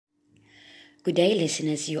Good day,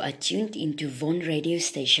 listeners. You are tuned into Von Radio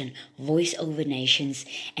Station, Voice Over Nations,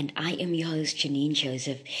 and I am your host, Janine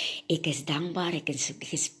Joseph. Ek is dankbaar, ek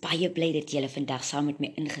is baie bly dat julle vandag saam met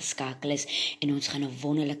my ingeskakel is en ons gaan 'n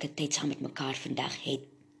wonderlike tyd saam met mekaar vandag hê.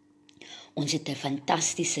 Ons het 'n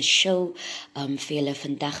fantastiese show vir julle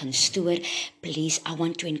vandag in stoor. Please, I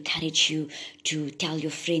want to encourage you to tell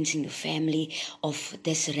your friends and your family of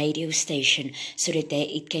this radio station so that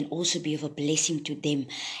it can also be of a blessing to them,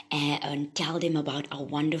 and tell them about our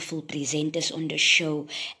wonderful presenters on the show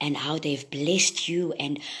and how they've blessed you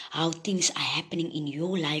and how things are happening in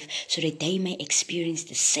your life so that they may experience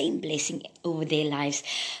the same blessing over their lives.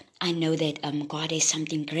 I know that God has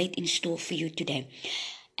something great in store for you today.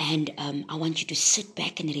 And I want you to sit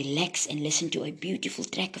back and relax and listen to a beautiful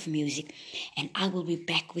track of music. And I will be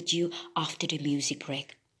back with you after the music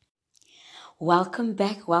break. Welcome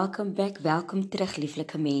back. Welcome terug,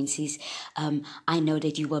 lieflike mensies. I know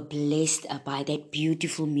that you were blessed by that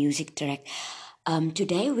beautiful music track.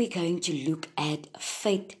 Today we're going to look at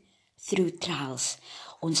faith through trials.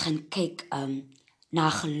 Ons gaan kyk na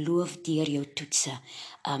geloof deur jou toetse.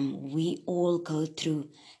 We all go through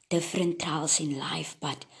different trials in life,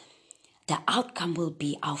 but the outcome will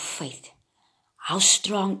be our faith. How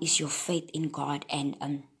strong is your faith in God? And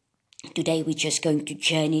today we're just going to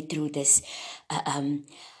journey through this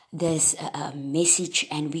message,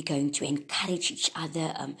 and we're going to encourage each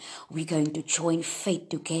other. We're going to join faith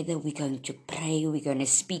together. We're going to pray. We're going to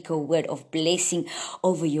speak a word of blessing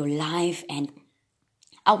over your life. And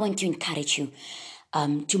I want to encourage you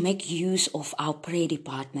to make use of our prayer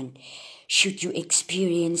department. Should you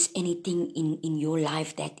experience anything in your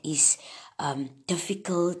life that is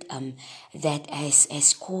difficult, that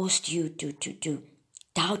has caused you to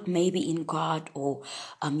doubt maybe in God, or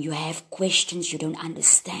you have questions, you don't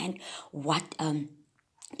understand what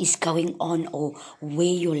is going on or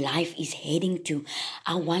where your life is heading to,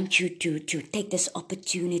 I want you to take this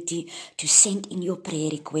opportunity to send in your prayer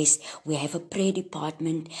request. We have a prayer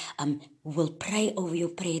department. We'll pray over your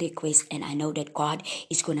prayer request, and I know that God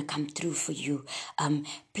is going to come through for you.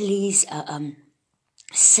 Please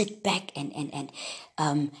sit back and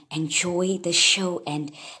enjoy the show,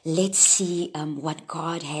 and let's see what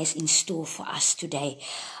God has in store for us today.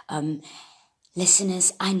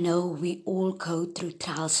 Listeners, I know we all go through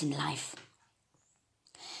trials in life.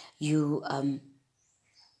 You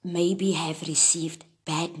maybe have received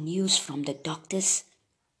bad news from the doctors.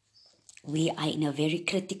 We are in a very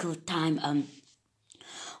critical time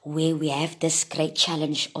where we have this great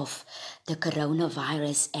challenge of the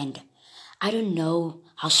coronavirus, and I don't know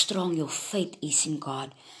how strong your faith is in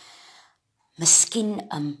God. Miskien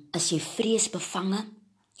as jy vreesbevange,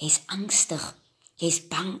 jy's angstig. Jy's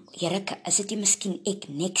bang, Here, is dit nie miskien ek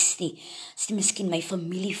next nie? Is dit miskien my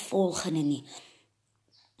familie volgende nie?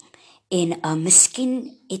 En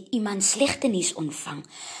miskien het iemand slegte nuus ontvang.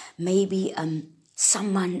 Maybe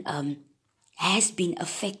someone has been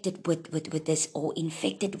affected with this, or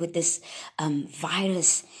infected with this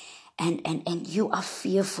virus, and you are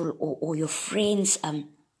fearful, or your friends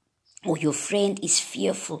or your friend is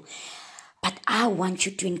fearful. But I want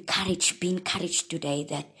you to be encouraged today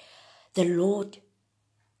that the Lord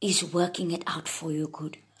is working it out for your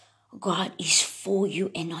good. God is for you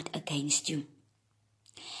and not against you.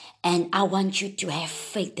 And I want you to have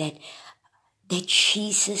faith that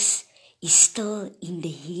Jesus is still in the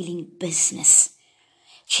healing business.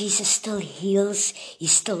 Jesus still heals, He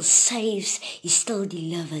still saves, He still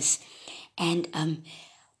delivers. And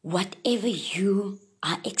whatever you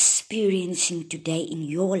are experiencing today in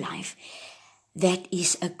your life, that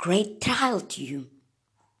is a great trial to you.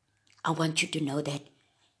 I want you to know that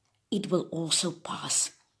it will also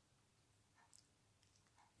pass.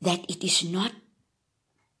 That it is not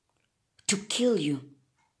to kill you,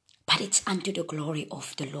 but it's unto the glory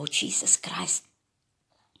of the Lord Jesus Christ.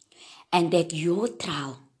 And that your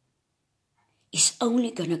trial is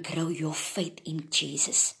only going to grow your faith in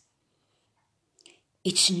Jesus.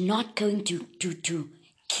 It's not going to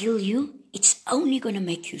kill you. It's only going to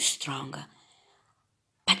make you stronger.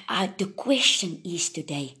 But the question is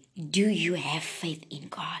today, do you have faith in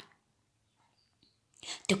God?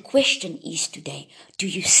 The question is today, do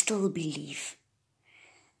you still believe?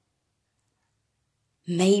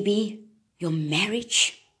 Maybe your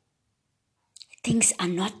marriage, things are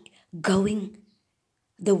not going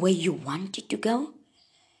the way you want it to go.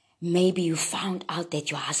 Maybe you found out that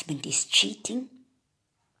your husband is cheating.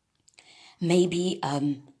 Maybe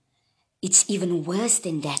it's even worse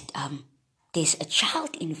than that. There's a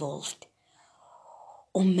child involved.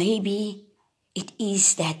 Or maybe it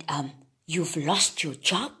is that you've lost your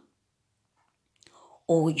job.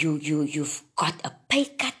 or you've got a pay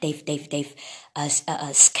cut. They've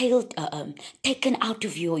scaled, taken out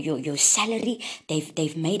of your salary.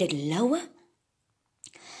 They've made it lower.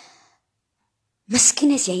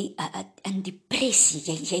 Miskien is jy in depressie.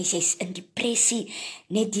 Jy's in depressie.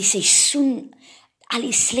 Net die seisoen, al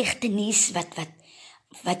die slegte nuus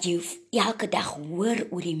wat jy elke dag hoor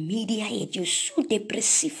oor die media het jou so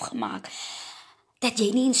depressief gemaak dat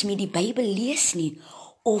jy nie eens meer die Bybel lees nie.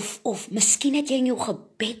 Of miskien het jy in jou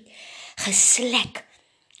gebed geslek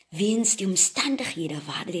weens die omstandighede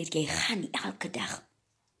waardeur jy gaan elke dag.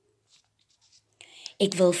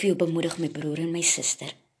 Ek wil vir jou bemoedig, my broer en my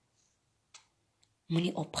suster.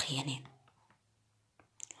 Moenie opgee nie.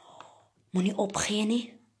 Moenie opgee nie.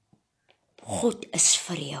 God is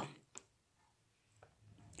vir jou.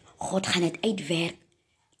 God gaan dit uitwerk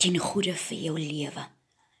ten goeie vir jou lewe.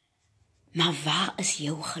 Maar waar is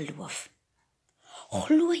jou geloof?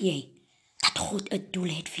 Glo jy dat God 'n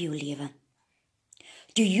doel het vir jou lewe?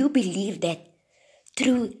 Do you believe that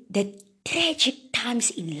through the tragic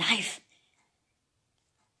times in life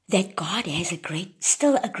that God has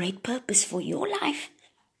still a great purpose for your life?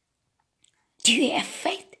 Do you have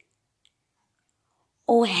faith?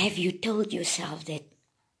 Or have you told yourself that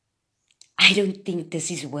I don't think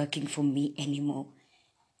this is working for me anymore?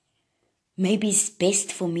 Maybe it's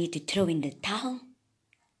best for me to throw in the towel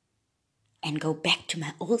and go back to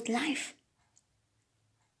my old life.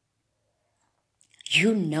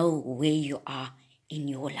 You know where you are in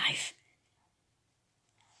your life.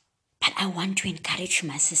 But I want to encourage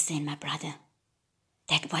my sister and my brother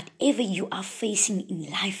that whatever you are facing in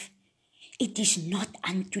life, it is not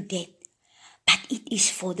unto death, but it is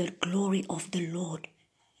for the glory of the Lord.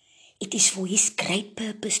 It is for His great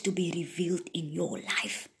purpose to be revealed in your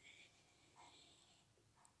life.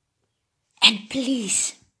 And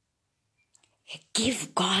please,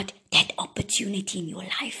 give God that opportunity in your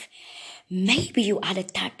life. Maybe you are the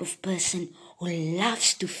type of person who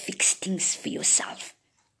loves to fix things for yourself.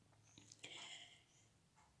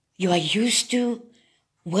 You are used to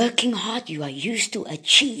working hard, you are used to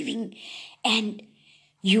achieving, and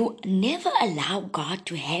you never allow God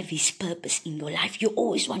to have His purpose in your life. You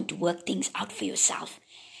always want to work things out for yourself.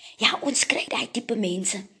 Ja, ons kry daai tipe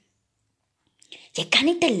mense. Jy kan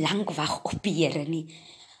nie te lank wag op die Here nie.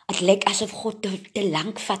 Het lyk asof God te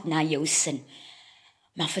lank vat na jou sin.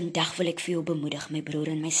 Maar vandag wil ek vir jou bemoedig, my broer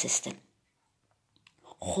en my suster.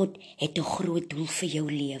 God het 'n groot doel vir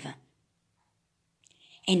jou lewe.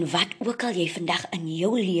 En wat ook al jy vandag in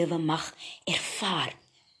jou lewe mag ervaar,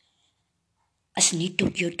 is nie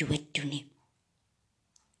tot jou dood toe nie.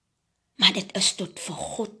 Maar dit is tot vir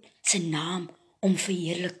God se naam om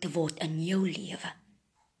verheerlik te word in jou lewe.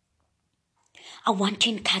 I want to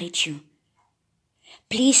encourage you.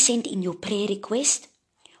 Please send in your prayer request.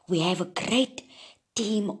 We have a great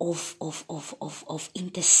team of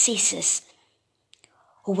intercessors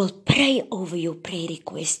who will pray over your prayer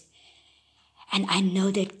request. And I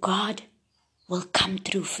know that God will come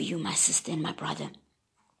through for you, my sister and my brother.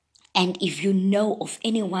 And if you know of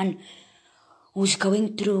anyone who's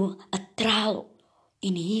going through a trial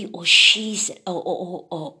in he or she's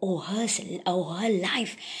or her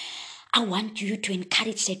life, I want you to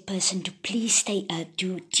encourage that person to please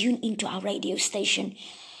to tune into our radio station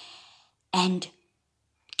and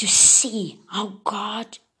to see how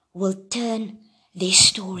God will turn their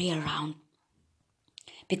story around.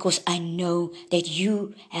 Because I know that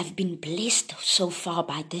you have been blessed so far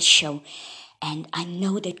by this show, and I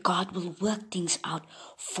know that God will work things out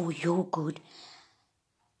for your good.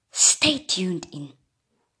 Stay tuned in,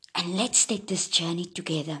 and let's take this journey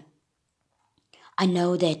together. I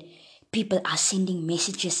know that people are sending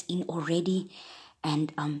messages in already,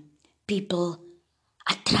 and people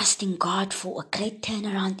are trusting God for a great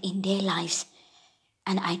turnaround in their lives.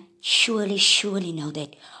 And I surely know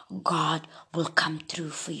that God will come through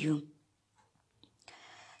for you.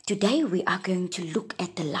 Today we are going to look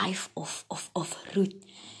at the life of Ruth.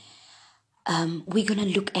 We're going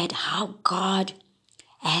to look at how God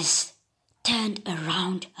has turned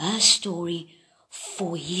around her story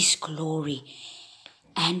for His glory.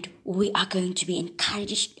 And we are going to be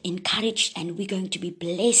encouraged, and we're going to be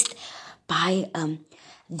blessed by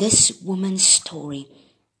this woman's story.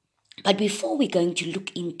 But before we're going to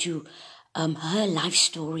look into her life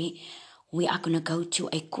story, we are going to go to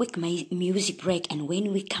a quick music break. And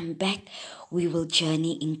when we come back, we will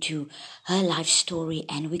journey into her life story,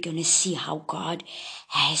 and we're going to see how God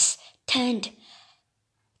has turned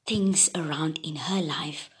things around in her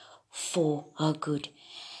life for her good.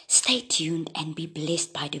 Stay tuned and be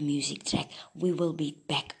blessed by the music track. We will be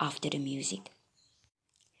back after the music.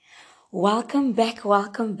 Welcome back,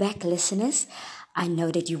 listeners. I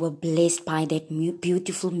know that you were blessed by that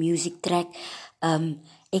beautiful music track.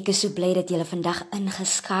 Ek is so bly dat julle vandag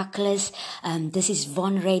ingeskakel is. This is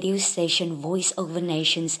Von Radio Station, Voice Over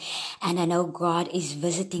Nations. And I know God is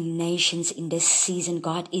visiting nations in this season.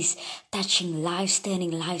 God is touching lives,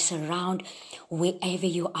 turning lives around. Wherever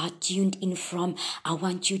you are tuned in from, I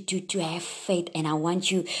want you to have faith, and I want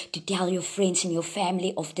you to tell your friends and your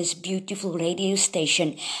family of this beautiful radio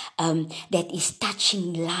station that is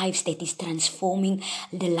touching lives, that is transforming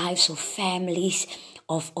the lives of families,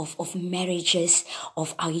 of marriages,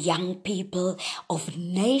 of our young people, of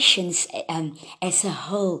nations as a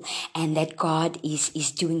whole, and that God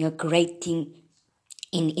is doing a great thing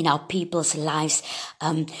in our people's lives.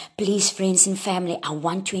 Please, friends and family, I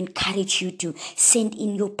want to encourage you to send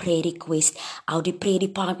in your prayer request. Our prayer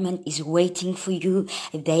department is waiting for you.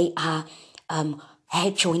 They are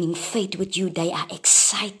joining faith with you. They are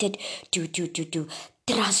excited to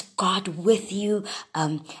trust God with you,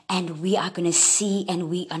 and we are going to see, and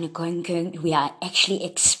we are actually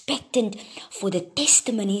expectant for the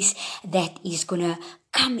testimonies that is going to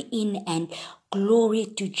come in, and glory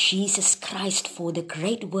to Jesus Christ for the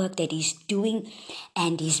great work that He's doing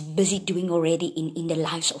and He's busy doing already in the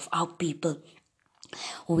lives of our people.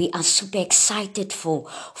 We are super excited for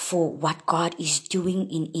what God is doing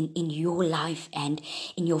in your life and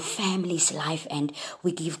in your family's life, and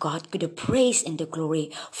we give God the praise and the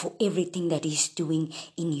glory for everything that He's doing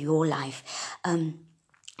in your life.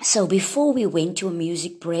 So before we went to a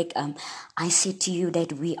music break, I said to you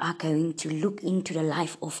that we are going to look into the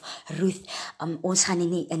life of Ruth. Ons gaan in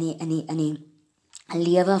die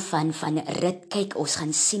lewe van Ruth kyk. Ons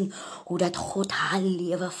gaan sien hoe dat God haar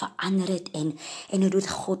lewe verander het en hoe dat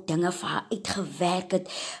God dinge vir haar uitgewerk het,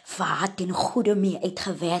 vir haar ten goeie mee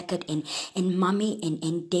uitgewerk het, en mommy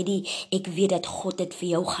en daddy, ek weet dat God dit vir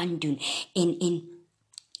jou gaan doen, en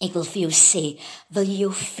ek wil vir jou sê, wil jy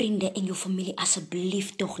jou vriende en jou familie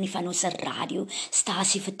asseblief tog nie van ons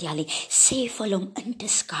radiostasie vertel nie. Sê vir hulle om in te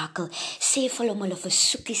skakel. Sê vir hulle om hulle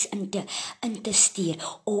versoekies in te stuur.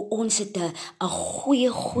 Ons het 'n goeie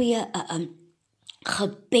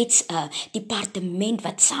gebeds departement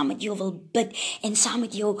wat saam met jou wil bid en saam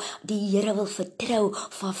met jou die Here wil vertrou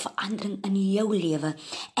vir verandering in jou lewe.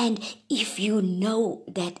 And if you know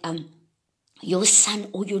that your son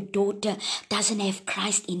or your daughter doesn't have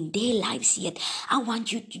Christ in their lives yet, I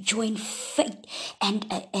want you to join faith, and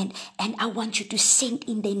I want you to send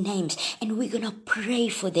in their names, and we're going to pray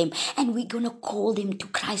for them, and we're going to call them to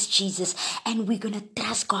Christ Jesus, and we're going to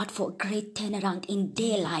trust God for a great turnaround in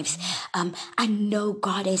their lives. I know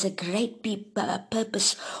God has a great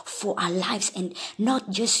purpose for our lives, and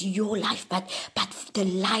not just your life, but the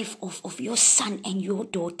life of your son and your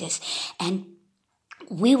daughters. And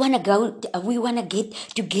we want to get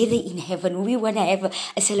together in heaven. We want to have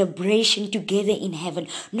a celebration together in heaven.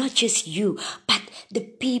 Not just you, but the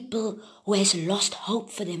people who has lost hope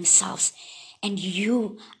for themselves. And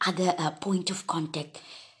you are the point of contact.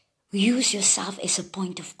 Use yourself as a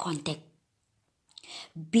point of contact.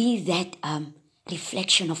 Be that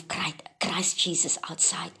reflection of Christ Jesus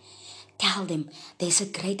outside. Tell them there's a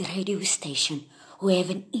great radio station who have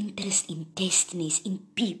an interest in destinies, in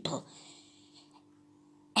people.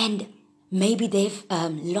 And maybe they've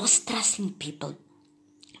lost trust in people.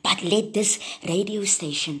 But let this radio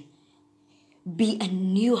station be a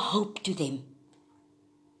new hope to them.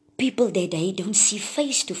 People that they don't see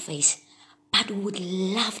face to face, but would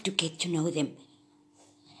love to get to know them.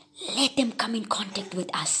 Let them come in contact with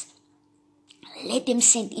us. Let them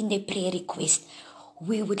send in their prayer request.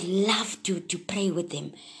 We would love to pray with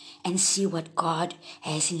them and see what God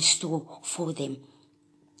has in store for them.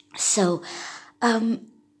 So,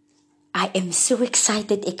 I am so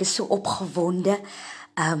excited, ek is so opgewonde.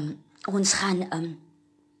 Ons gaan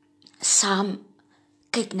saam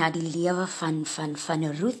kyk na die lewe van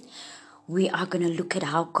Ruth. We are going to look at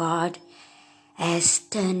how God has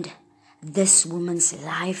turned this woman's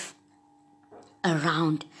life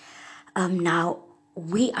around. Now,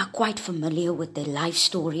 we are quite familiar with the life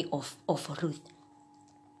story of Ruth.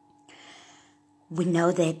 We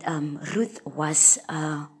know that Ruth was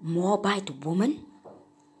a Moabite woman,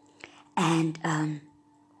 and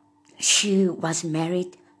she was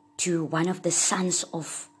married to one of the sons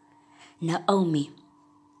of Naomi.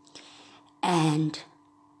 And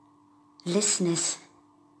listeners,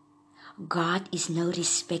 God is no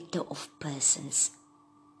respecter of persons.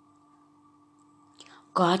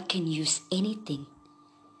 God can use anything.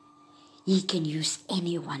 He can use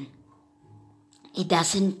anyone. It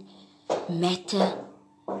doesn't matter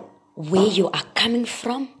where you are coming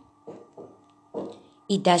from.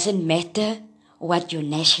 It doesn't matter what your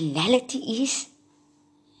nationality is.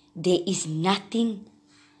 there is nothing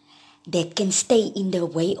that can stay in the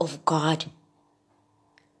way of God.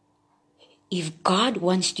 If God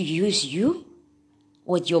wants to use you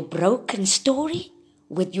with your broken story,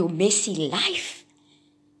 with your messy life,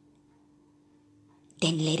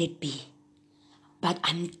 then let it be. But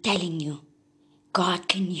I'm telling you, God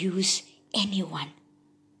can use anyone.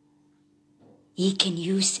 He can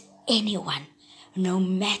use anyone, no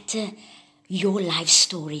matter your life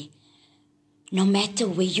story, no matter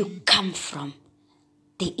where you come from.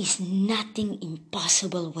 There is nothing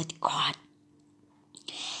impossible with God.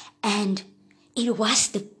 And it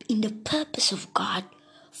was in the purpose of God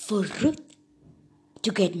for Ruth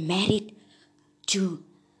to get married to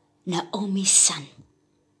Naomi's son.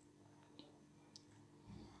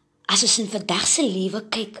 As ons in vandag se lewe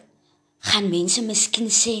kyk, gaan mense miskien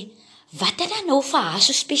sê, wat het dan nou vir haar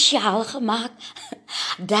so spesiaal gemaak,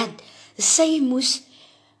 dat sy moes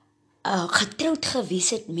getroud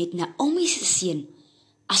gewees het met Naomi se seun.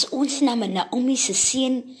 As ons na Naomi se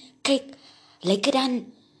seun kyk, lyk dit dan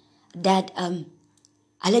dat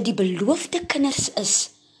hulle die beloofde kinders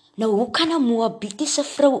is. Nou, hoe kan 'n Moabitiese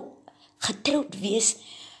vrou getroud wees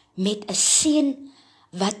met 'n seun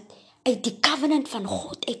wat uit die covenant van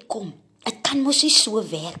God uitkom? Dit kan mos nie so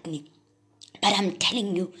werk nie. But I'm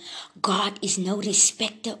telling you, God is no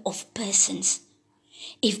respecter of persons.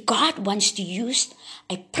 If God wants to use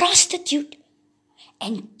a prostitute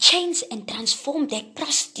and change and transform that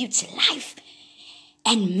prostitute's life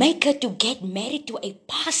and make her to get married to a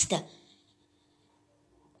pastor,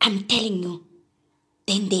 I'm telling you,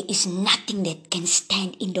 then there is nothing that can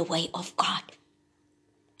stand in the way of God.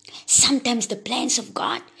 Sometimes the plans of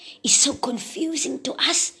God is so confusing to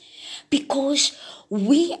us because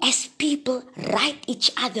we as people write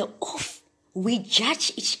each other off. We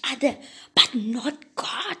judge each other, but not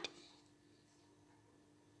God.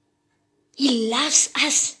 He loves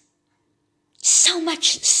us so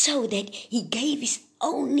much so that He gave His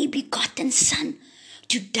only begotten Son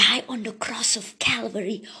to die on the cross of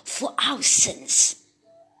Calvary for our sins.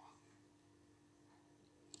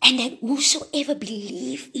 And that whosoever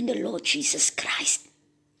believe in the Lord Jesus Christ,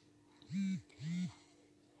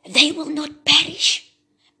 they will not perish,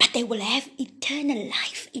 but they will have eternal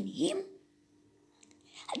life in Him.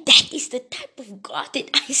 That is the type of God that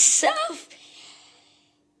I serve.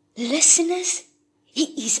 Listeners, He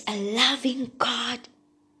is a loving God.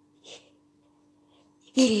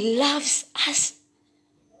 He loves us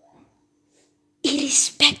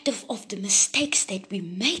irrespective of the mistakes that we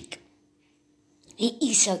make. He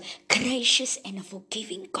is a gracious and a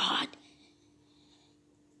forgiving God.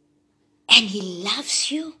 And He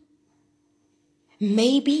loves you.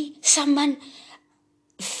 Maybe someone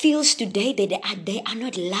feels today that they are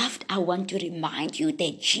not loved. I want to remind you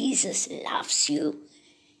that Jesus loves you.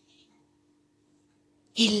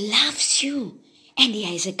 He loves you. And He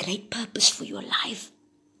has a great purpose for your life.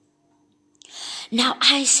 Now,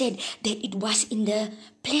 I said that it was in the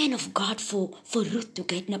plan of God for Ruth to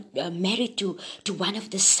get married to one of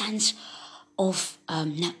the sons of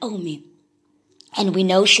Naomi. And we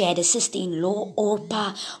know she had a sister-in-law,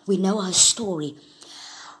 Orpah. We know her story.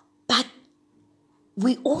 But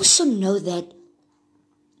we also know that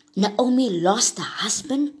Naomi lost her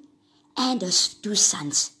husband and her two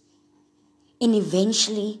sons. And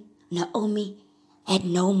eventually, Naomi had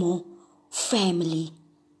no more family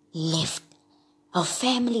left. Her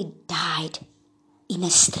family died in a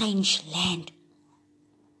strange land.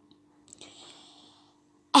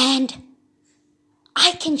 And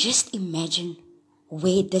I can just imagine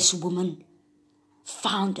where this woman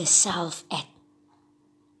found herself at.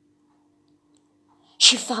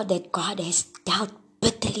 She felt that God has dealt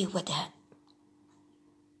bitterly with her.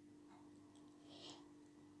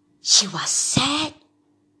 She was sad.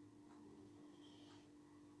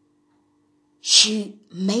 She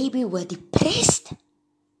maybe was depressed.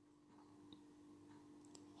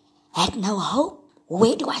 Had no hope.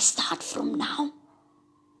 Where do I start from now?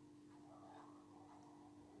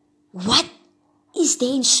 What is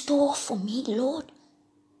there in store for me, Lord?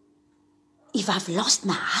 If I've lost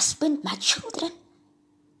my husband, my children,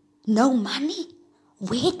 no money,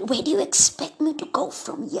 where do you expect me to go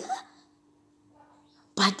from here?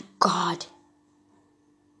 But God,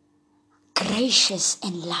 gracious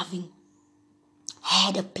and loving,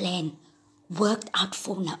 had a plan worked out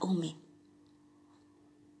for Naomi.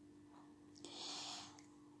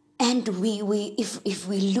 And if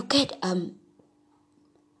we look at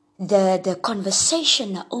the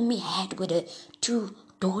conversation Naomi had with her two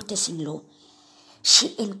daughters-in-law,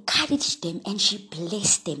 she encouraged them and she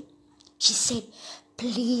blessed them. She said,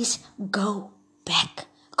 please go back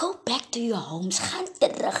Go back to your homes. Gaan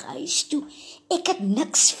terug huis toe. Ek het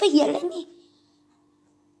niks vir julle nie.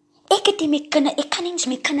 Ek het nie my kinders, ek kan nie eens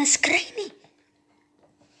my kinders kry nie.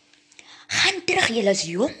 Gaan terug, julle is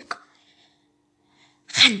jonk.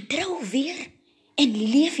 Gaan trou weer en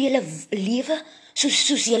leef julle lewe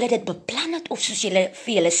soos julle dit beplan het of soos julle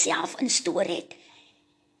vir julle self instoor het.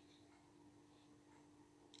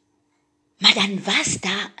 Maar dan was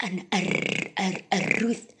daar 'n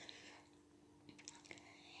Ruth.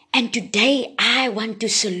 And today I want to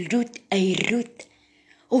salute a Ruth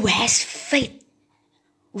who has faith,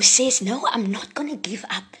 who says, no, I'm not going to give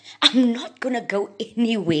up. I'm not going to go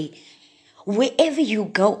anywhere. Wherever you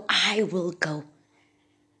go, I will go.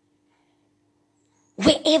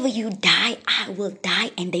 Wherever you die, I will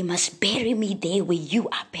die, and they must bury me there where you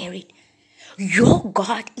are buried. Your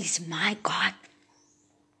God is my God.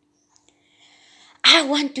 I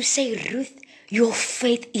want to say, Ruth, your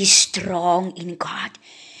faith is strong in God.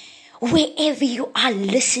 Wherever you are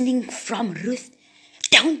listening from, Ruth,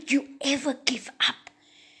 don't you ever give up.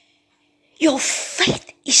 Your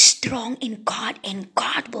faith is strong in God, and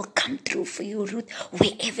God will come through for you, Ruth,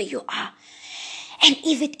 wherever you are. And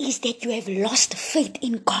if it is that you have lost faith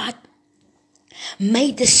in God,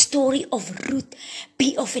 may the story of Ruth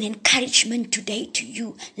be of an encouragement today to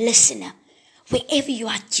you, listener, wherever you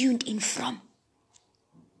are tuned in from.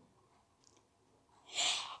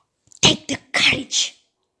 Take the courage.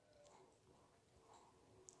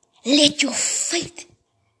 Let your faith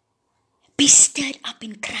be stirred up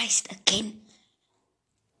in Christ again.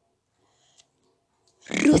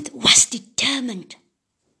 Ruth was determined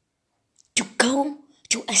to go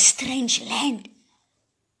to a strange land,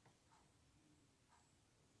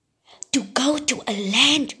 to go to a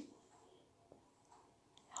land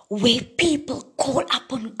where people call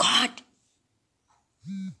upon God,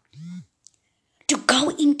 to go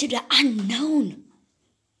into the unknown.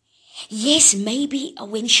 Yes, maybe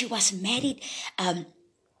when she was married,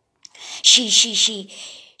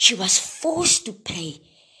 she was forced to pray.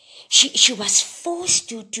 She was forced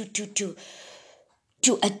to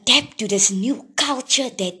adapt to this new culture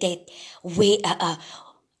where a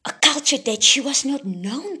culture that she was not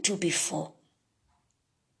known to before.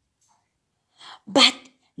 But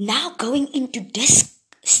now going into this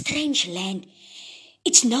strange land,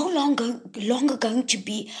 it's no longer going to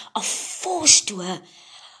be a force to her,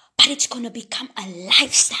 but it's going to become a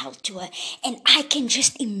lifestyle to her. And I can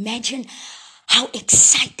just imagine how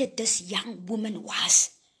excited this young woman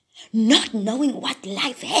was, not knowing what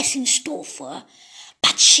life has in store for her.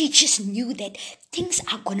 But she just knew that things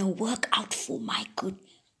are going to work out for my good.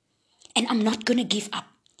 And I'm not going to give up.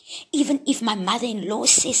 Even if my mother-in-law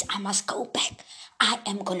says I must go back, I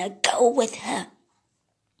am going to go with her.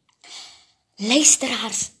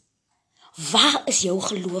 Luisteraars, waar is jou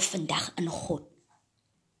geloof vandag in God?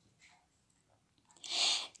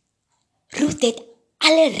 Ruth het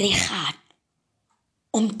alle reg gehad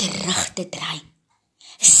om terug te draai.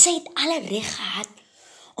 Sy het alle reg gehad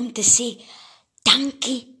om te sê,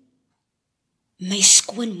 dankie my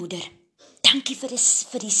skoonmoeder, dankie vir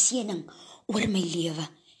die seëning oor my lewe.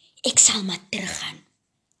 Ek sal maar teruggaan.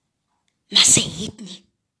 Maar sy het nie.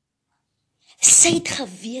 Sy het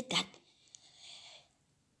geweet dat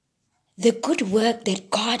the good work that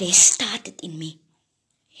God has started in me,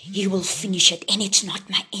 He will finish it, and it's not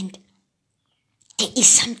my end. There is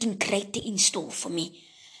something greater in store for me.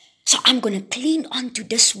 So I'm going to cling on to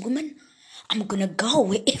this woman. I'm going to go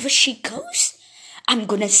wherever she goes. I'm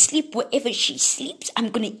going to sleep wherever she sleeps.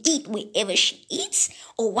 I'm going to eat wherever she eats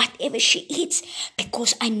or whatever she eats,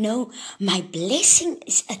 because I know my blessing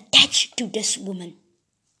is attached to this woman.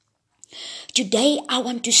 Today, I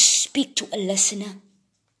want to speak to a listener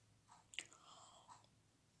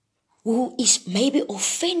who is maybe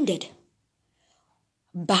offended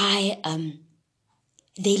by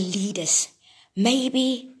their leaders.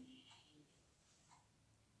 Maybe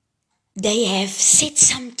they have said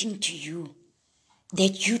something to you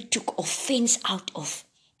that you took offense out of,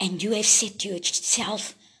 and you have said to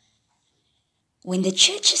yourself, when the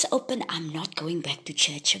church is open, I'm not going back to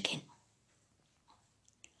church again.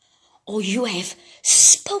 Or you have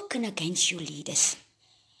spoken against your leaders.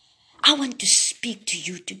 I want to speak to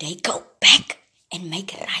you today. Go back and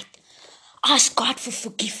make it right. Ask God for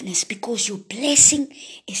forgiveness, because your blessing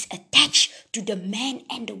is attached to the man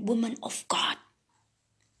and the woman of God.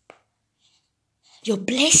 Your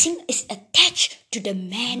blessing is attached to the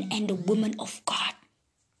man and the woman of God.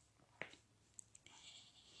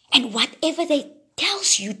 And whatever they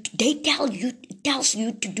tells you to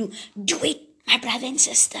do it, my brother and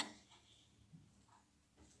sister.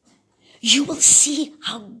 You will see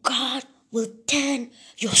how God will turn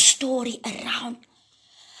your story around.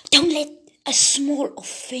 Don't let a small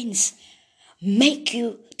offense make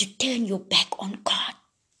you to turn your back on God.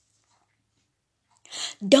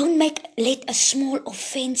 Don't let a small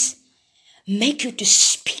offense make you to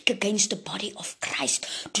speak against the body of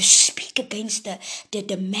Christ, to speak against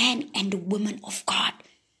the man and the woman of God.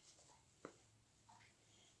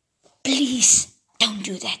 Please don't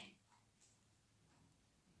do that.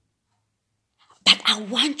 But I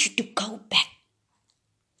want you to go back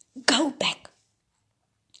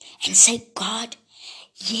and say, God,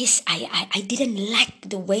 yes, I didn't like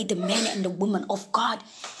the way the man and the woman of God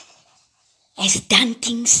has done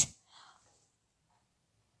things,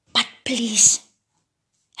 but please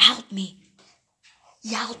help me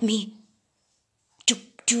to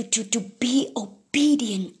be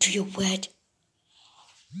obedient to your word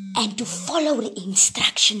and to follow the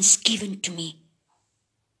instructions given to me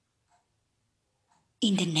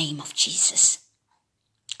in the name of Jesus.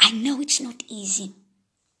 I know it's not easy,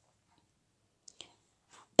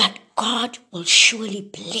 but God will surely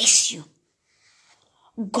bless you.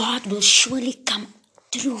 God will surely come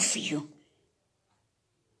through for you.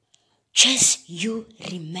 Just you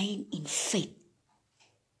remain in faith.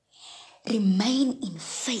 Remain in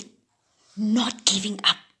faith, not giving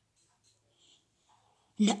up.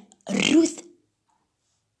 Now, Ruth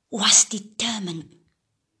was determined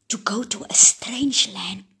to go to a strange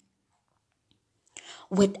land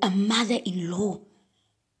with a mother-in-law.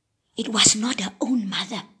 It was not her own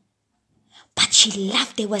mother, but she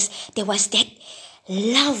loved. There was that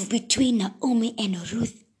love between Naomi and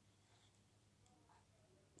Ruth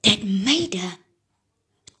that made her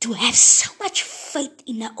to have so much faith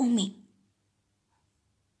in Naomi.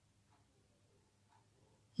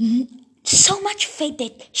 So much faith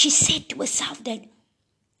that she said to herself that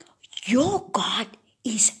your God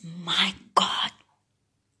is my God.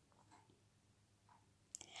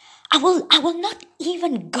 I will not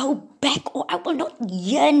even go back, or I will not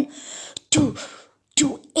yearn to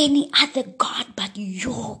any other God but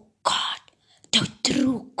your God, the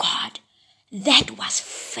true God. That was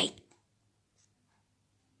faith.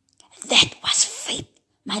 That was faith,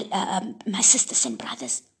 my sisters and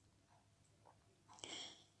brothers.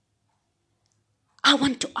 I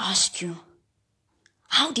want to ask you,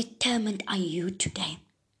 how determined are you today?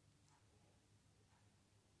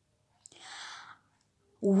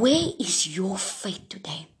 Where is your faith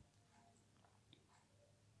today?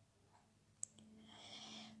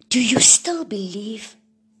 Do you still believe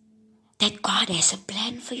that God has a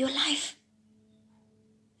plan for your life?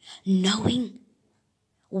 Knowing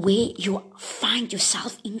where you find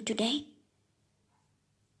yourself in today?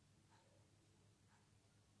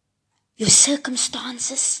 Your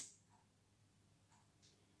circumstances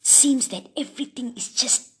seems that everything is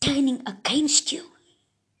just turning against you.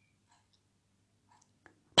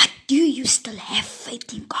 But do you still have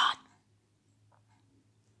faith in God?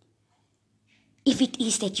 If it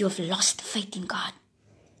is that you have lost faith in God,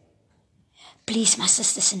 please, my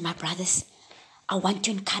sisters and my brothers, I want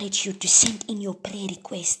to encourage you to send in your prayer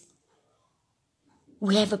request.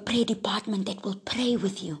 We have a prayer department that will pray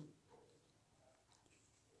with you.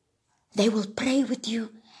 They will pray with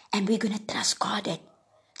you, and we're going to trust God that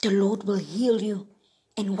the Lord will heal you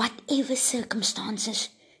in whatever circumstances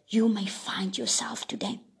you may find yourself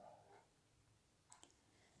today.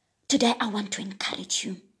 Today, I want to encourage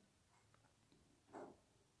you.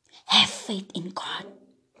 Have faith in God.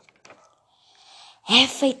 Have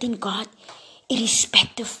faith in God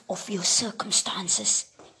irrespective of your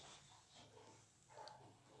circumstances.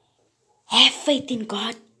 Have faith in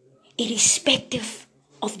God irrespective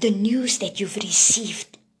of the news that you've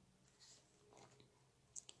received.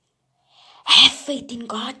 Have faith in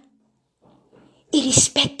God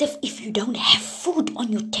irrespective if you don't have food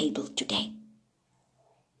on your table today.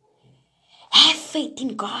 Have faith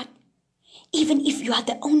in God even if you are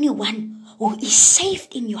the only one who is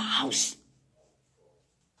saved in your house.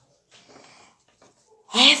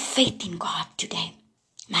 Have faith in God today,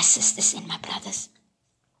 my sisters and my brothers.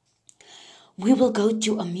 We will go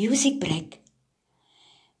to a music break,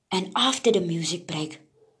 and after the music break,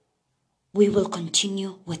 we will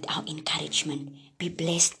continue with our encouragement. Be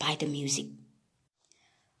blessed by the music.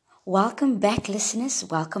 Welcome back, listeners.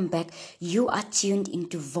 Welcome back. You are tuned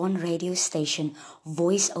into Von Radio Station,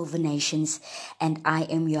 Voice Over Nations, and I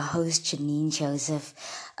am your host, Janine Joseph.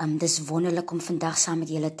 Dis wonderlik om vandag saam met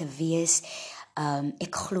julle te wees.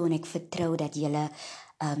 Ek glo en ek vertrou dat julle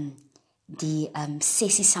die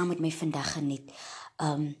sessie saam met my vandag geniet.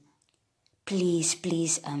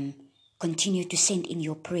 Please continue to send in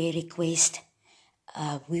your prayer request.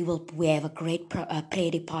 We have a great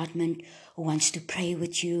prayer department who wants to pray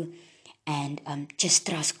with you and just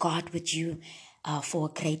trust God with you. for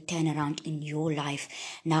a great turnaround in your life.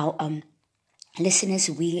 Now, listeners,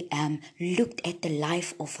 we looked at the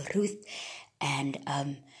life of Ruth, and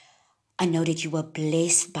I know that you were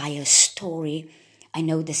blessed by her story. I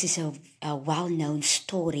know this is a well-known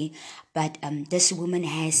story, but this woman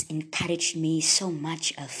has encouraged me so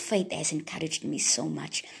much. Her faith has encouraged me so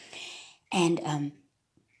much. And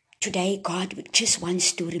today, God just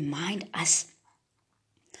wants to remind us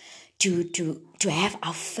to have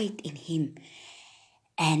our faith in Him,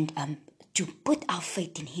 and to put our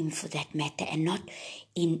faith in Him for that matter, and not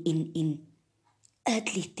in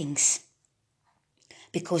earthly things,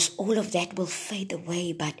 because all of that will fade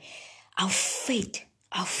away. But our faith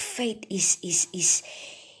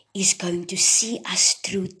is going to see us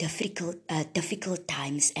through difficult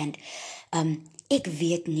times. And ek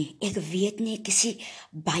weet nie, ek is nie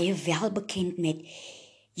baie wel bekend met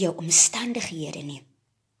jou omstandighede nie.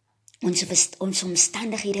 Ons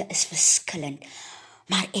omstandighede is verskillend,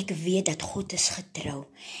 maar ek weet dat God is getrou,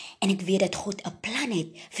 en ek weet dat God 'n plan het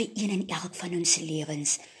vir een en elk van ons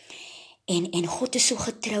lewens. En God is so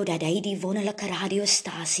getrou dat hy die wonderlike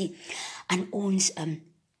radiostasie aan ons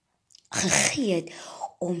gegee het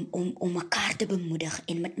om mekaar te bemoedig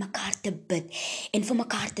en met mekaar te bid en vir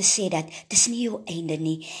mekaar te sê dat dis nie jou einde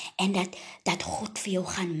nie, en dat God vir jou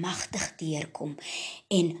gaan magtig deurkom.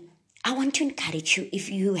 En I want to encourage you, if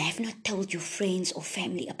you have not told your friends or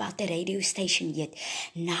family about the radio station yet,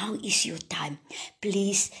 now is your time.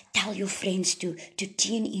 Please tell your friends to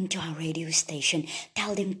tune into our radio station.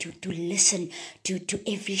 Tell them to listen to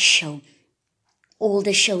every show. All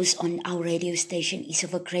the shows on our radio station is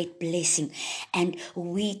of a great blessing, and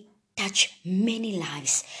we touch many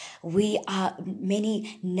lives.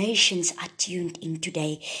 Many nations are tuned in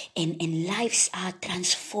today, and lives are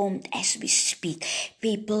transformed as we speak.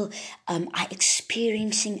 People are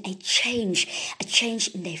experiencing a change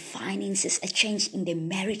in their finances, a change in their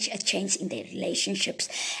marriage, a change in their relationships,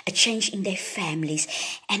 a change in their families.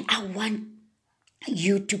 And I want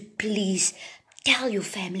you to please tell your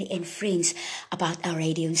family and friends about our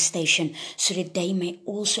radio station, so that they may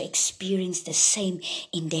also experience the same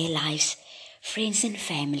in their lives. Friends and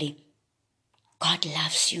family, God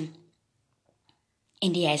loves you,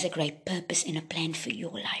 and He has a great purpose and a plan for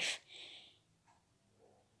your life.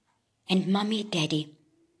 And mommy, daddy,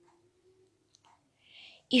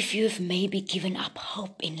 if you've maybe given up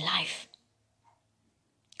hope in life,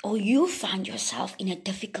 or you find yourself in a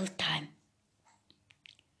difficult time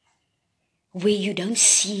where you don't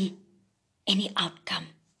see any outcome,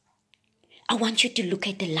 I want you to look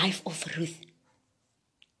at the life of Ruth.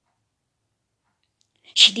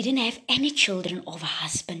 She didn't have any children or a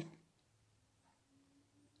husband.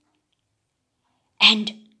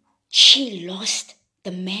 And she lost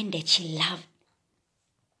the man that she loved.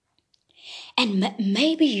 And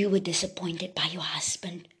maybe you were disappointed by your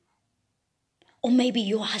husband. Or maybe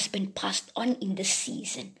your husband passed on in the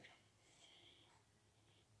season.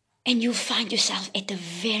 And you find yourself at a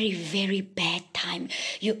very, very bad time.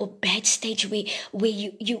 You're a bad stage where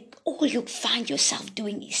you all you find yourself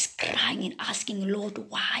doing is crying and asking, Lord,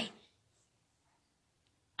 why?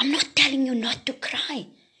 I'm not telling you not to cry.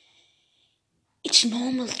 It's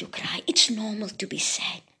normal to cry. It's normal to be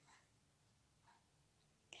sad.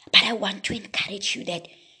 But I want to encourage you that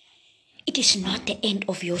it is not the end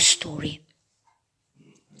of your story.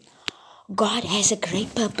 God has a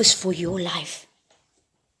great purpose for your life.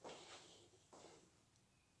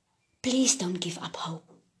 Please don't give up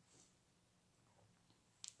hope.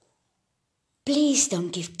 Please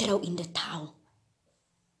don't throw in the towel.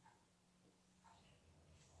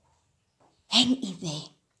 Hang in there.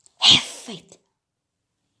 Have faith.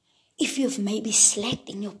 If you've maybe slacked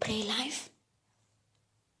in your prayer life,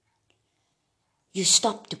 you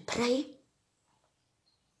stop to pray,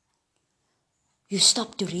 you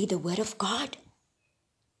stop to read the Word of God,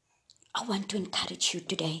 I want to encourage you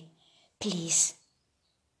today, please,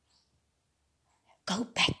 go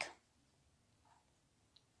back.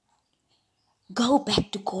 Go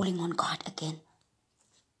back to calling on God again.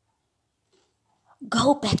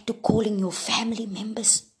 Go back to calling your family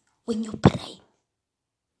members when you pray.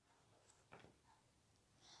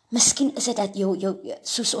 Miskien is dit dat jou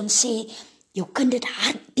soos ons sê, jou kind het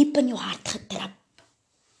diep in jou hart getrap.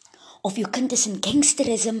 Of jou kind is in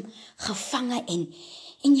gangsterisme gevange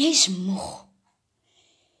en jy is moeg.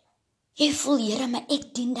 Jy voel, Here, maar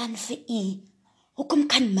ek dien dan vir U. Hoekom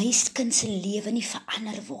kan my kind se lewe nie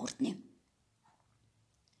verander word nie?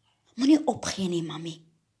 Moenie opgee nie, mami.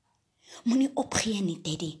 Moenie opgee nie,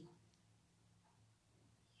 daddy.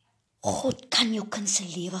 God kan jou kind se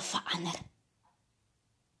lewe verander.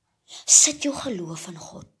 Sit jou geloof in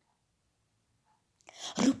God.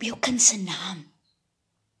 Roep jou kind se naam.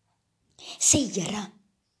 Sê Here,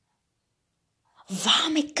 waar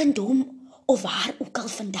my kind hom of haar ook al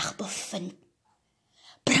vandag bevind,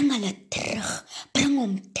 bring hulle terug, bring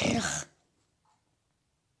hom terug.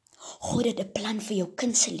 God het 'n plan vir jou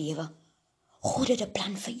kind se lewe. God het 'n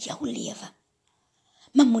plan vir jou lewe.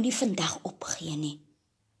 Maar moenie vandag opgee nie.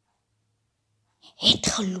 Het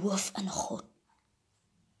geloof in God.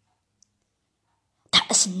 Daar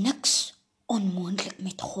is niks onmoontlik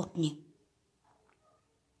met God nie.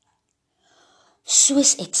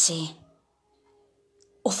 Soos ek sê,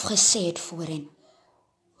 of gesê het voorheen,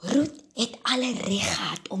 Ruth het alle reg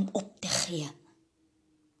gehad om op te gee.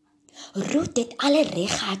 Ruth het alle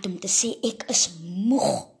reg gehad om te sê, ek is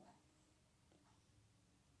moeg.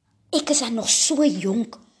 Ek is nog so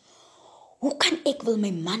jonk. Hoe kan ek wil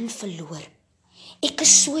my man verloor? Ek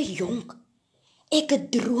is so jonk. Ek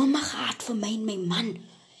het drome gehad vir my en my man.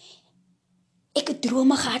 Ek het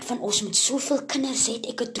drome gehad van ons met soveel kinders het.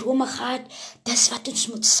 Ek het drome gehad, dis wat ons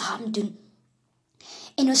moet saam doen.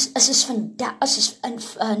 En as ons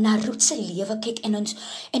na Ruth se lewe kyk en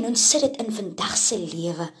ons sit dit in vandag se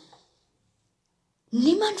lewe.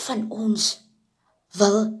 Niemand van ons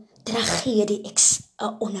wil tragedie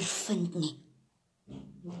ondervind nie.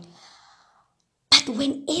 But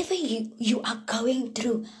whenever you are going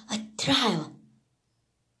through a trial,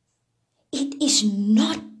 it is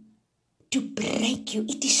not to break you,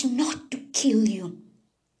 it is not to kill you,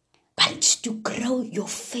 but it's to grow your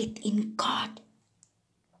faith in God.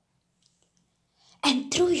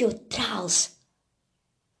 And through your trials,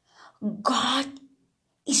 God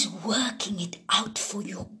is working it out for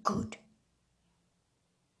your good.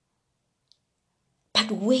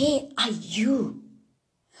 But where are you?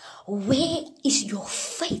 Where is your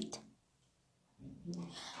faith?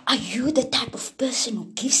 Are you the type of person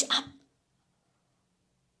who gives up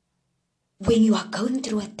when you are going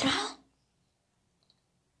through a trial?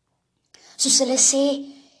 Soos hulle sê,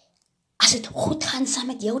 as dit goed gaan saam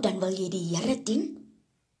met jou, dan wil jy die Here dien.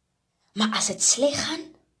 Maar as dit sleg gaan,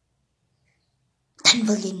 dan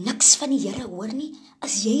wil jy niks van die Here hoor nie.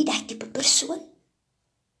 As jy daai tipe persoon?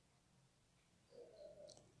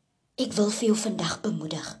 Ek wil vir jou vandag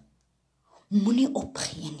bemoedig. Moenie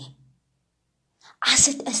opgee nie. As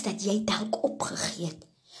dit is dat jy dalk opgegee het,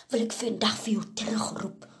 wil ek vandag vir jou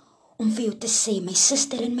terugroep, om vir jou te sê, my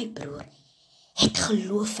suster en my broer, het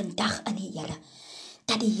geloof vandag in die Here,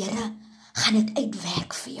 dat die Here gaan dit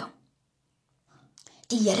uitwerk vir jou.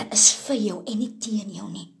 Die Here is vir jou en nie teen jou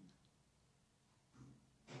nie.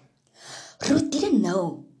 Ruth didn't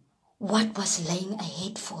know what was laying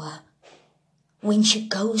ahead for her when she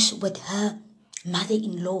goes with her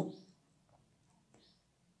mother-in-law.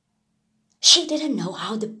 She didn't know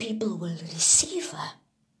how the people will receive her.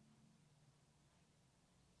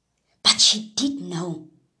 But she did know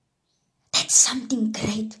that something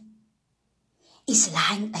great is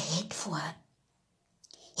lying ahead for her.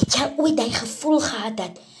 Het jy ooit die gevoel gehad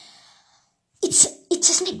dat iets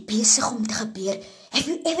is net besig om te gebeur? Have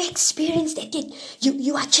you ever experienced that?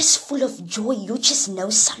 You are just full of joy. You just know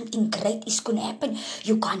something great is going to happen.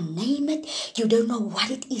 You can't name it. You don't know what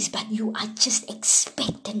it is, but you are just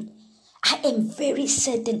expectant. I am very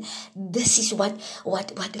certain this is what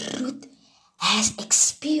Ruth has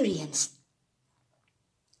experienced.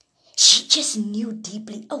 She just knew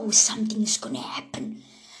deeply, oh, something is going to happen.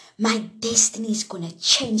 My destiny is going to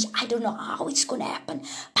change. I don't know how it's going to happen,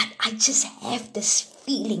 but I just have this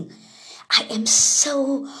feeling. I am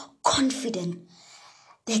so confident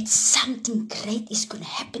that something great is going to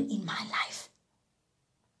happen in my life.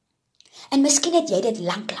 En miskien het jy dit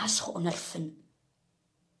lanklaas geondervind.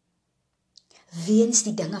 Weens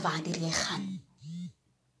die dinge waardeur jy gaan.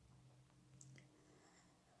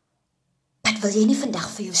 Maar wil jy nie vandag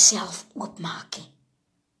vir jouself oopmaak nie?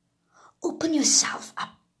 Open yourself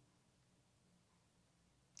up.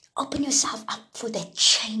 Open yourself up for that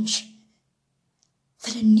change. For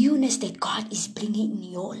the newness that God is bringing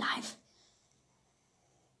in your life.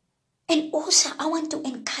 And also, I want to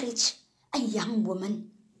encourage a young woman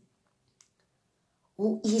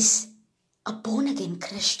who is a born-again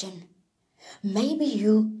Christian. Maybe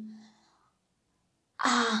you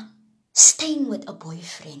are staying with a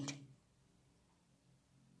boyfriend.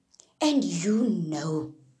 And you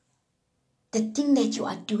know the thing that you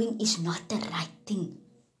are doing is not the right thing.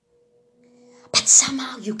 But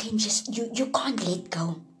somehow you can't let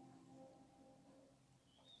go.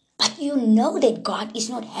 But you know that God is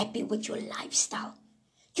not happy with your lifestyle.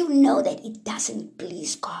 You know that it doesn't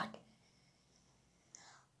please God.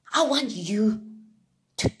 I want you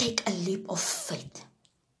to take a leap of faith.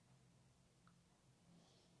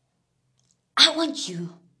 I want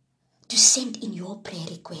you to send in your prayer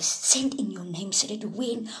request, send in your name so that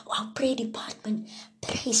when our prayer department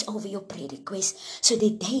prays over your prayer request, so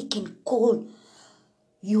that they can call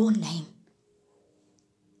your name.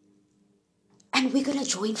 And we're going to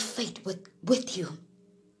join faith with you.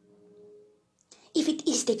 If it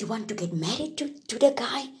is that you want to get married to the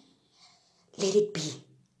guy, let it be.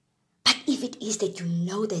 But if it is that you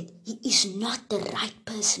know that he is not the right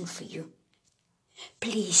person for you,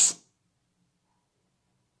 please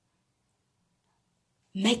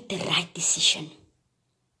make the right decision.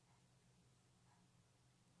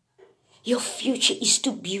 Your future is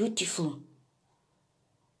too beautiful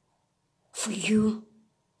for you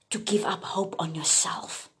to give up hope on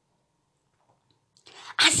yourself.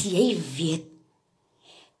 As jy weet,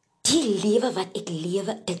 die lewe wat ek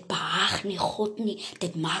lewe, dit behaag nie God nie,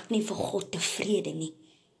 dit maak nie vir God tevrede nie.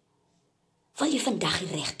 Wil jy vandag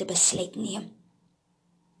die regte besluit neem?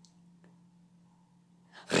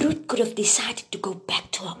 Ruth could have decided to go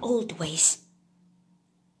back to her old ways,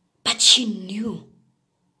 but she knew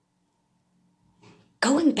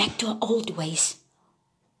going back to her old ways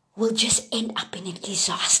will just end up in a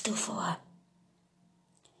disaster for her.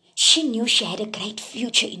 She knew she had a great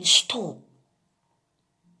future in store.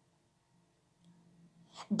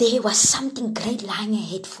 There was something great lying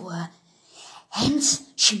ahead for her. Hence,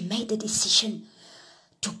 she made the decision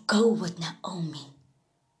to go with Naomi.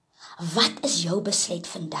 Wat is jou besluit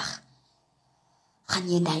vandag? Gaan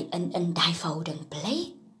jy in die verhouding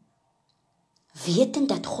bly? Wetend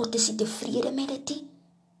dat God is nie tevrede met dit nie?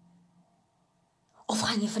 Of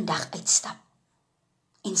gaan jy vandag uitstap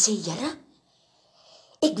en sê, Here,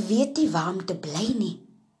 ek weet nie waar om te bly nie,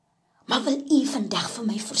 maar wil U vandag vir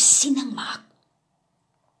my voorsiening maak?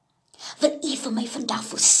 Wil U vir my vandag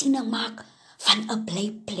voorsiening maak van 'n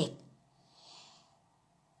blyplek?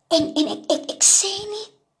 En ek sê nie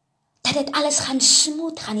dat dit alles gaan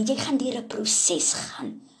smooth gaan nie, jy gaan deur 'n proses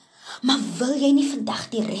gaan, maar wil jy nie vandag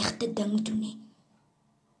die regte ding doen nie?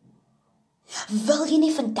 Wil jy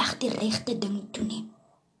nie vandag die regte ding doen nie?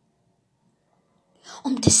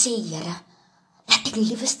 Om te sê, Here, laat ek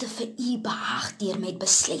liefste vir U behaag deur met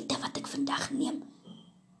besluite wat ek vandag neem.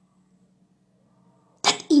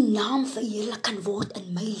 Dat U naam verheerlik kan word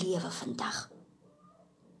in my lewe vandag.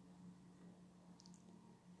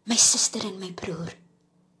 My suster en my broer,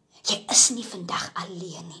 jy is nie vandag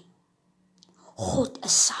alleen nie. God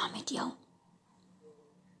is saam met jou.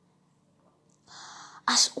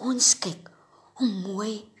 As ons kyk hoe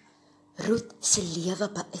mooi Ruth se lewe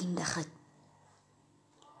beëindig het.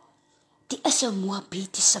 Die is 'n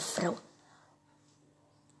Moabitiese vrou.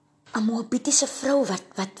 'n Moabitiese vrou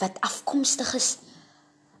wat afkomstig is,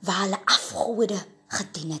 waar hulle afgode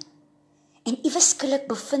gedien het. En iewes skielik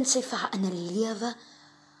bevind sy vir haar in 'n lewe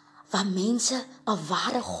waar mense 'n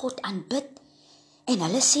ware God aanbid, en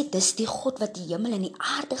hulle sê dis die God wat die hemel en die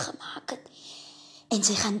aarde gemaak het. En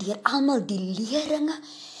sy gaan deur almal die leringe,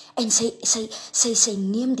 en sy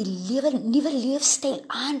neem die nuwe leefstyl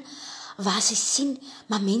aan, waar sy sien,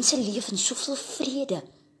 maar mense leef in soveel vrede,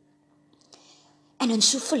 en in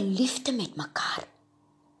soveel liefde met mekaar.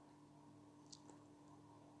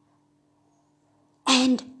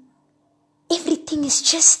 And everything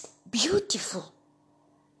is just beautiful.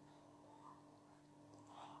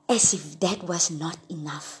 As if that was not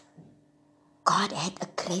enough, God had a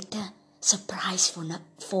greater surprise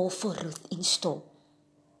for Ruth in store.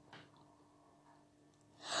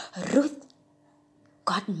 Ruth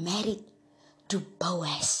got married to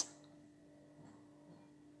Boaz.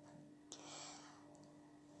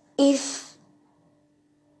 If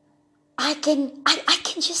I can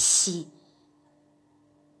just see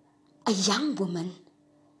a young woman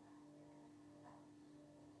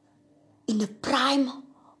in the prime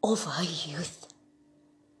of her youth,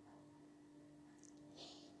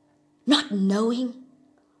 not knowing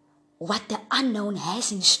what the unknown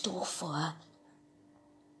has in store for her.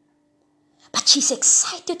 But she's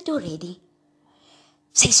excited already.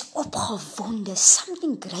 Sy's opgewonde.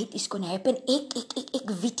 Something great is going to happen. Ek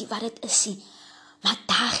weet nie wat dit is nie. Maar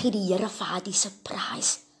daar gee die Here vir haar die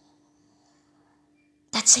surprise.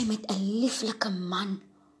 Dat sy met 'n lieflike man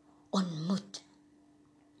ontmoet.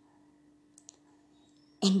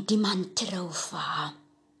 En die man trou vir haar.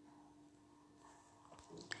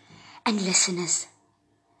 And listeners,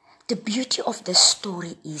 the beauty of the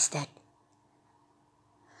story is that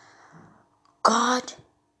God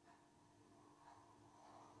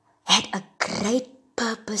had a great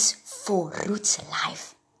purpose for Ruth's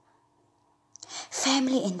life.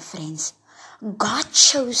 Family and friends, God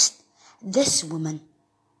chose this woman,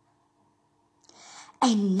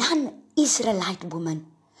 a non-Israelite woman,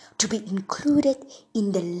 to be included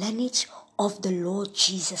in the lineage of the Lord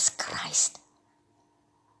Jesus Christ.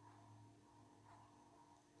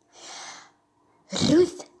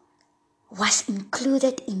 Ruth was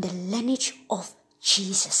included in the lineage of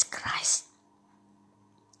Jesus Christ.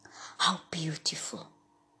 How beautiful.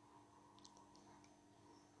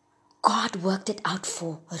 God worked it out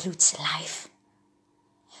for Ruth's life.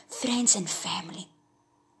 Friends and family,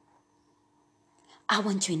 I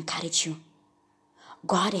want to encourage you.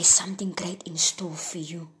 God has something great in store for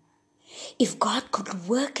you. If God could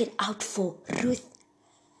work it out for Ruth,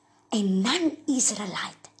 a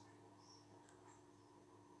non-Israelite,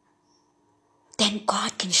 then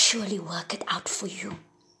God can surely work it out for you.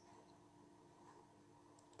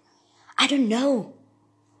 I don't know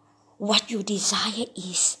what your desire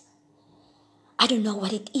is. I don't know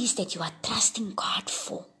what it is that you are trusting God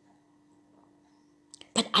for.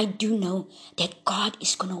 But I do know that God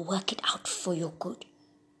is going to work it out for your good.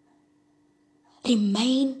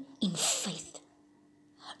 Remain in faith.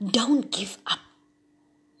 Don't give up.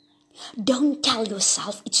 Don't tell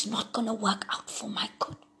yourself it's not going to work out for my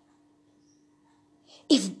good.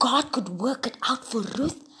 If God could work it out for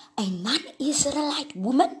Ruth, a non-Israelite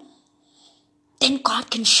woman, then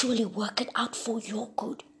God can surely work it out for your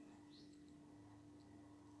good.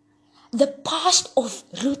 The past of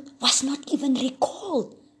Ruth was not even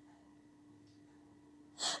recalled.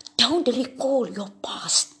 Don't recall your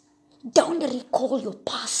past. Don't recall your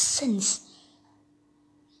past sins.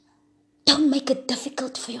 Don't make it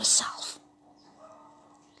difficult for yourself.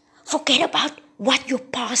 Forget about what your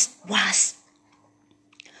past was.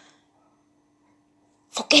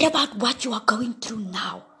 Forget about what you are going through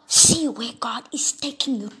now. See where God is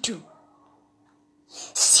taking you to.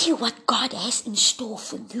 See what God has in store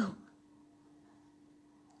for you.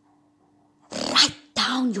 Write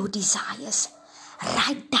down your desires.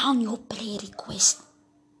 Write down your prayer request.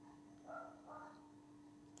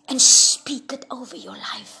 And speak it over your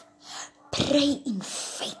life. Pray in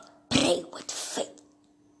faith. Pray with faith.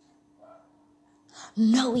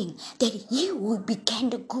 Knowing that He who began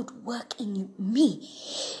the good work in me,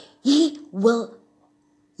 He will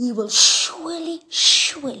surely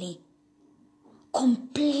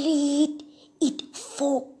complete it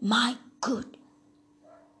for my good.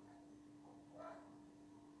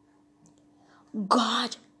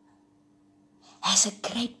 God has a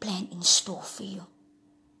great plan in store for you.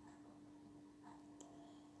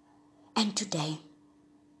 And today,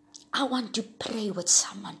 I want to pray with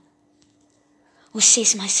someone who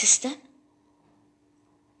says, my sister,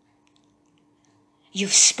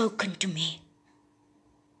 you've spoken to me.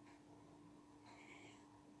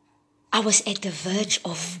 I was at the verge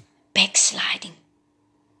of backsliding.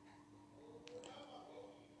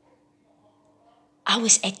 I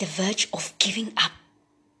was at the verge of giving up.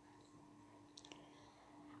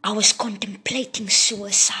 I was contemplating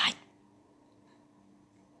suicide.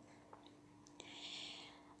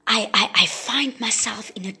 I find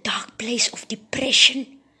myself in a dark place of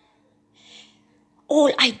depression.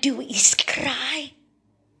 All I do is cry.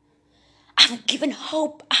 I've given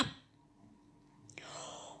hope up.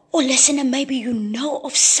 Or listener, maybe you know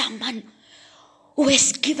of someone who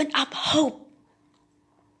has given up hope.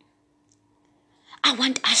 I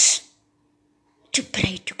want us to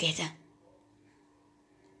pray together.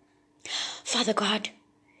 Father God,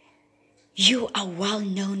 you are well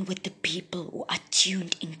known with the people who are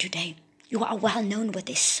tuned in today. You are well known with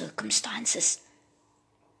their circumstances.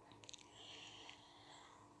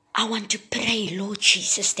 I want to pray, Lord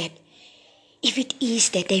Jesus, that if it is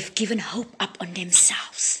that they've given hope up on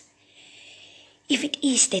themselves, if it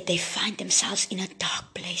is that they find themselves in a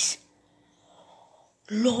dark place,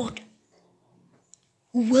 Lord,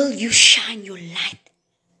 will you shine your light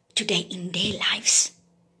today in their lives?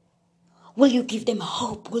 Will you give them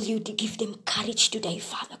hope? Will you give them courage today,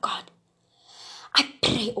 Father God? I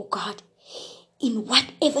pray, oh God, in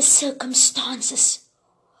whatever circumstances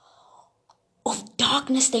of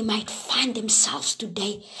darkness they might find themselves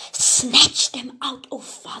today, snatch them out, oh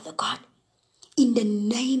Father God, in the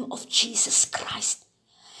name of Jesus Christ.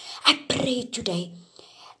 I pray today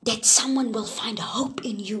that someone will find hope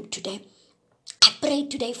in you today. I pray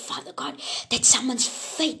today, Father God, that someone's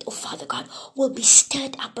faith, oh Father God, will be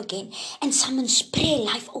stirred up again, and someone's prayer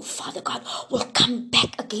life, oh Father God, will come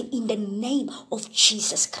back again in the name of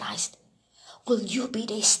Jesus Christ. Will you be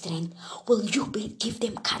their strength? Will you give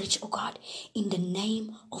them courage, oh God, in the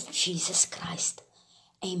name of Jesus Christ?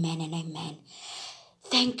 Amen and amen.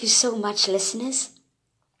 Thank you so much, listeners,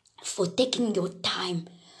 for taking your time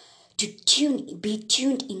to be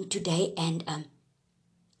tuned in today, and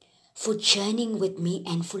for journeying with me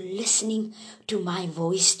and for listening to my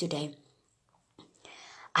voice today.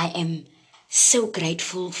 I am so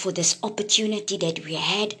grateful for this opportunity that we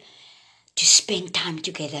had to spend time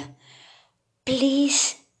together.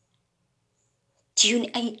 Please tune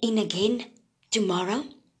in again tomorrow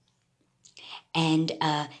and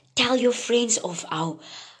tell your friends of our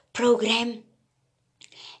program,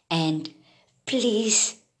 and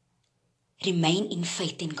please remain in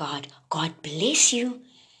faith in God. God bless you,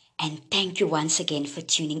 and thank you once again for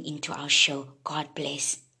tuning into our show. God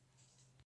bless.